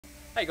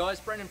Hey guys,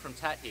 Brendan from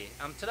TAT here.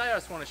 Today I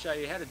just want to show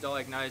you how to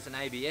diagnose an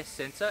ABS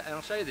sensor, and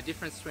I'll show you the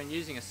difference between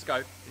using a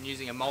scope and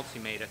using a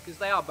multimeter, because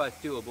they are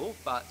both doable,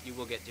 but you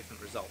will get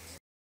different results.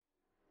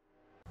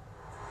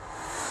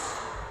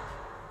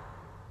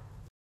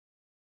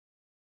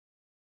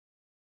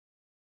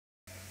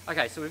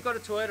 Okay, so we've got a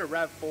Toyota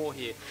RAV4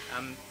 here,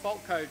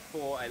 fault code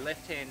for a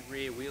left-hand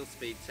rear wheel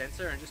speed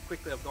sensor, and just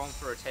quickly I've gone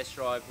for a test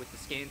drive with the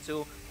scan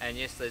tool, and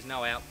yes, there's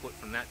no output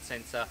from that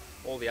sensor.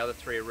 All the other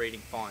three are reading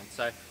fine.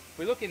 So if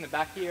we look in the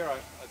back here, I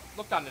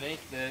looked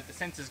underneath, the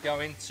sensors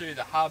go into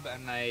the hub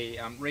and they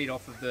read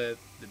off of the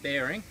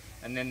bearing,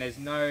 and then there's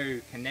no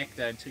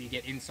connector until you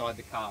get inside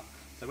the car.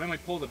 So when we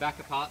pull the back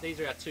apart, these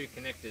are our two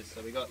connectors.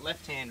 So we've got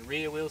left-hand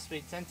rear wheel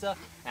speed sensor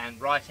and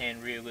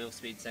right-hand rear wheel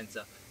speed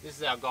sensor. This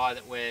is our guy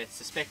that we're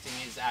suspecting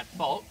is at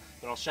fault,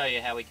 but I'll show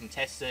you how we can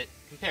test it,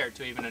 compare it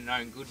to even a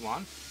known good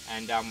one,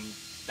 and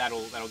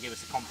that'll give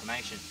us a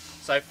confirmation.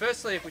 So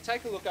firstly, if we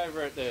take a look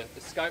over at the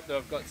scope that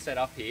I've got set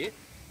up here,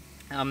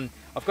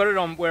 I've got it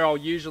on where I'll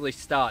usually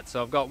start.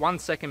 So I've got 1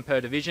 second per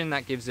division.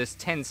 That gives us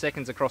 10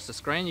 seconds across the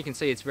screen. You can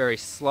see it's very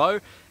slow,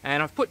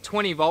 and I've put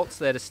 20 volts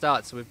there to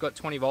start, so we've got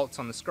 20 volts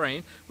on the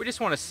screen. We just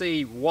want to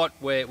see what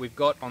we've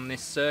got on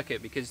this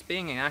circuit, because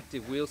being an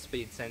active wheel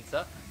speed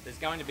sensor, there's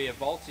going to be a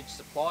voltage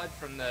supplied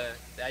from the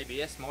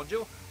ABS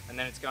module, and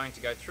then it's going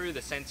to go through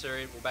the sensor.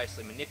 It will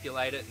basically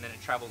manipulate it, and then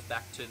it travels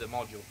back to the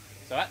module.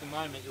 So at the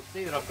moment you'll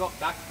see that I've got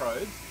back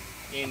probes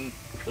in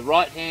the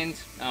right hand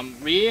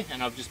rear,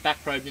 and I've just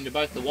back probed into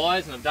both the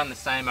wires, and I've done the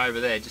same over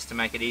there just to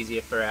make it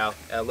easier for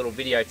our little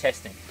video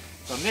testing.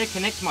 So I'm going to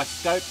connect my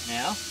scope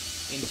now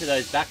into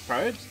those back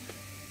probes.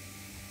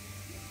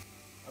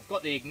 I've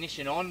got the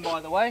ignition on,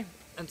 by the way,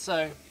 and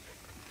so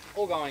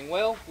all going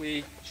well,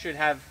 we should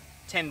have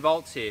 10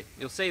 volts here.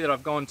 You'll see that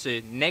I've gone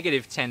to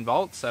negative 10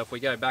 volts, so if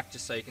we go back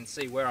just so you can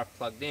see where I've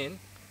plugged in.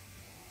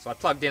 So I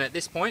plugged in at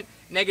this point,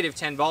 negative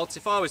 10 volts.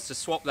 If I was to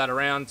swap that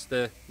around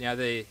the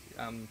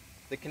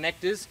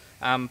connectors,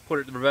 put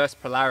it in reverse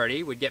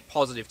polarity, we'd get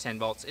positive 10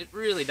 volts. It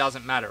really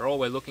doesn't matter. All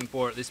we're looking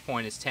for at this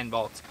point is 10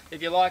 volts.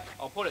 If you like,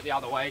 I'll put it the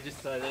other way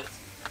just so that it's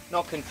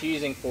not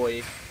confusing for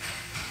you.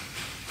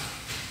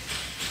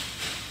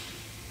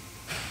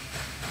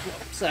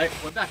 So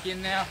we're back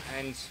in now,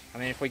 and I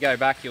mean, if we go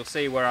back, you'll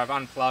see where I've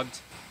unplugged,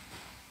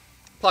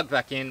 plugged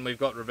back in, we've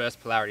got reverse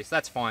polarity, so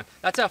that's fine.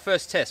 That's our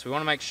first test. We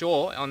want to make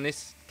sure on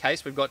this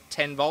case we've got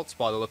 10 volts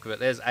by the look of it.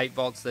 There's 8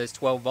 volts, there's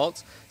 12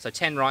 volts, so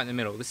 10 right in the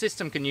middle. The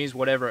system can use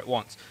whatever it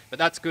wants, but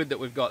that's good that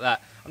we've got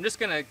that. I'm just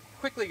going to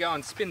quickly go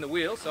and spin the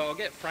wheel, so I'll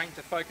get Frank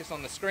to focus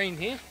on the screen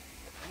here.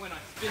 And when I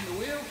spin the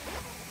wheel,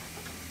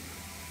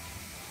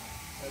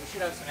 so we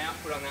should have some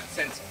output on that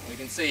sensor. We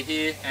can see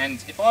here,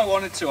 and if I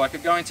wanted to, I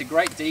could go into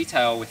great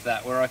detail with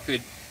that, where I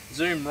could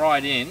zoom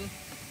right in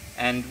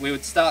and we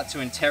would start to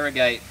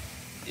interrogate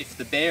if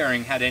the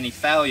bearing had any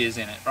failures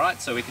in it,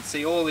 right? So we could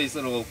see all these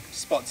little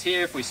spots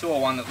here. If we saw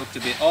one that looked a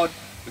bit odd,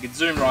 we could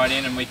zoom right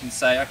in and we can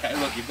say, okay,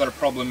 look, you've got a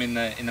problem in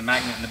the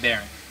magnet and the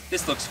bearing.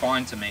 This looks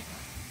fine to me.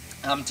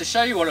 To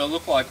show you what it'll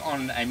look like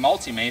on a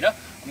multimeter,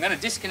 I'm going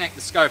to disconnect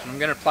the scope and I'm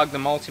going to plug the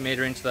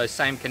multimeter into those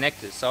same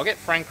connectors. So I'll get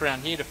Frank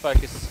around here to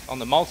focus on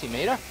the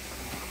multimeter.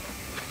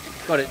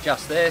 Got it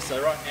just there,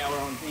 so right now we're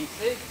on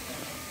DC.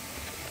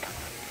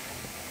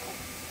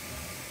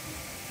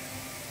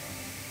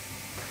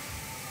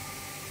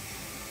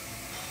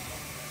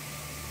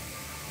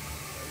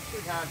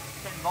 Should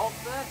have 10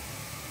 volts there.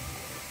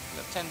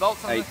 We've got 10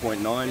 volts on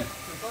 8.9.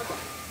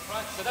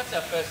 Right, so that's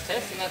our first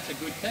test, and that's a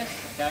good test.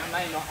 Okay, I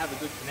may not have a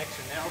good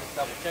connection now, I'll just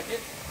double check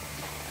it.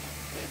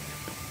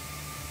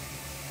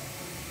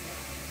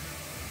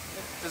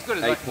 It's as good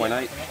as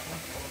 8.8.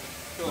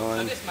 Sure.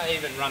 So this may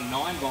even run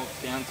 9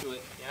 volts down to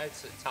it. You know,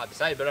 it's hard to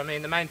say, but I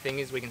mean the main thing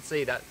is we can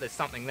see that there's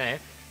something there.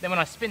 Then when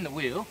I spin the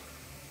wheel,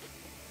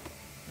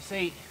 you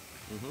see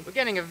we're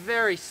getting a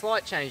very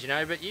slight change, you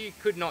know, but you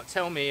could not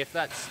tell me if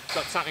that's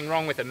got something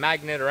wrong with a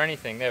magnet or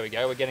anything. There we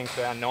go, we're getting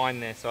to our 9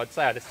 there, so I'd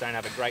say I just don't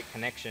have a great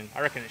connection. I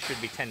reckon it should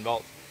be 10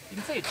 volts. You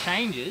can see it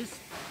changes,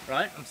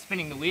 right? I'm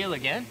spinning the wheel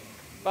again,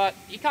 but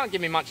you can't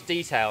give me much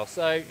detail.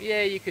 So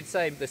yeah, you could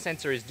say the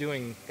sensor is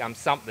doing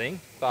something,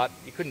 but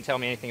you couldn't tell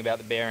me anything about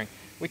the bearing.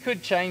 We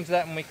could change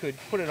that and we could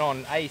put it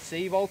on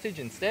AC voltage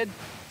instead.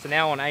 So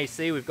now on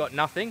AC we've got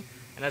nothing,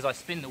 and as I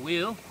spin the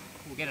wheel,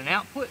 we'll get an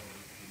output,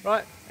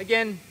 right?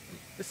 Again,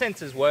 the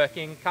sensor's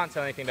working, can't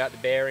tell anything about the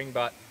bearing,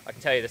 but I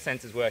can tell you the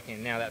sensor's working,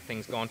 and now that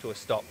thing's gone to a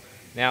stop.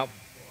 Now,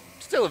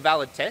 still a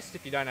valid test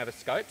if you don't have a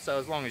scope, so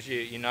as long as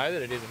you know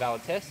that it is a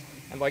valid test,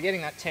 and by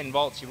getting that 10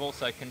 volts, you've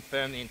also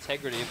confirmed the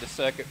integrity of the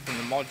circuit from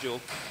the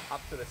module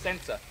up to the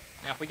sensor.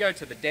 Now, if we go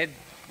to the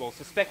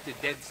suspected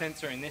dead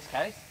sensor in this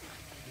case,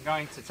 I'm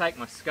going to take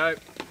my scope,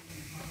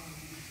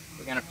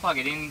 we're going to plug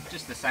it in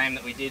just the same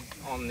that we did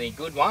on the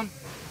good one,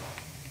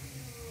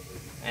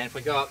 and if we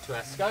go up to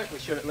our scope, we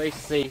should at least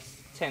see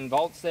 10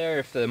 volts there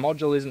if the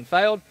module isn't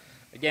failed.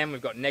 Again,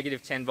 we've got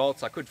negative 10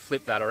 volts. I could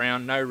flip that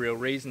around, no real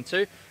reason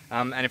to.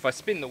 And if I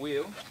spin the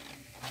wheel,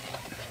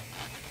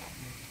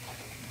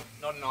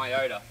 not an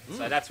iota.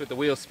 So that's with the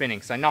wheel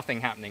spinning, so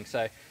nothing happening.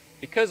 So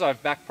because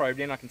I've back probed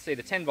in, I can see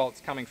the 10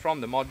 volts coming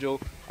from the module.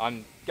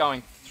 I'm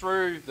going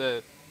through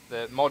the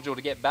module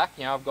to get back.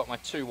 You know, I've got my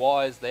 2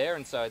 wires there,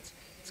 and so it's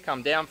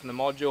come down from the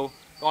module,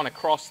 gone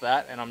across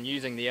that, and I'm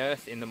using the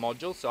earth in the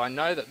module, so I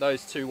know that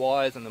those 2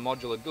 wires and the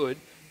module are good.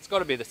 It's got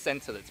to be the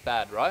sensor that's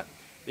bad, right?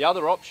 The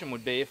other option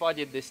would be if I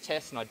did this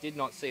test and I did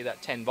not see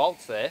that 10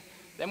 volts there,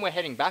 then we're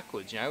heading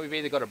backwards. You know, we've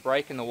either got a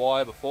break in the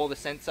wire before the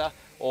sensor,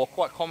 or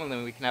quite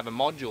commonly we can have a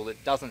module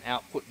that doesn't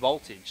output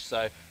voltage.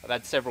 So I've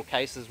had several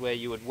cases where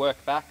you would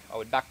work back, I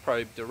would back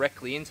probe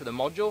directly into the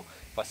module.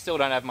 If I still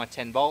don't have my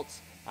 10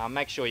 volts,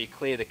 make sure you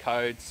clear the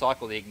code,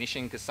 cycle the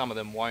ignition, because some of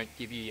them won't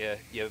give you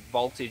your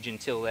voltage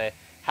until they're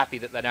happy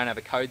that they don't have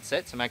a code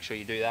set, so make sure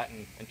you do that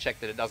and check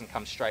that it doesn't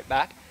come straight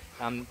back.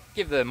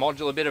 Give the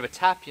module a bit of a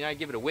tap, you know,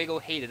 give it a wiggle,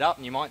 heat it up,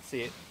 and you might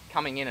see it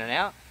coming in and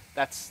out.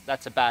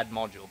 That's a bad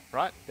module,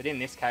 right? But in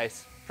this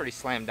case, pretty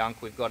slam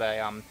dunk, we've got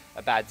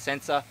a bad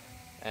sensor,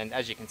 and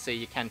as you can see,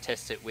 you can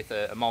test it with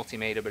a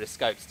multimeter, but a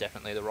scope's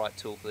definitely the right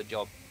tool for the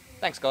job.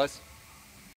 Thanks, guys.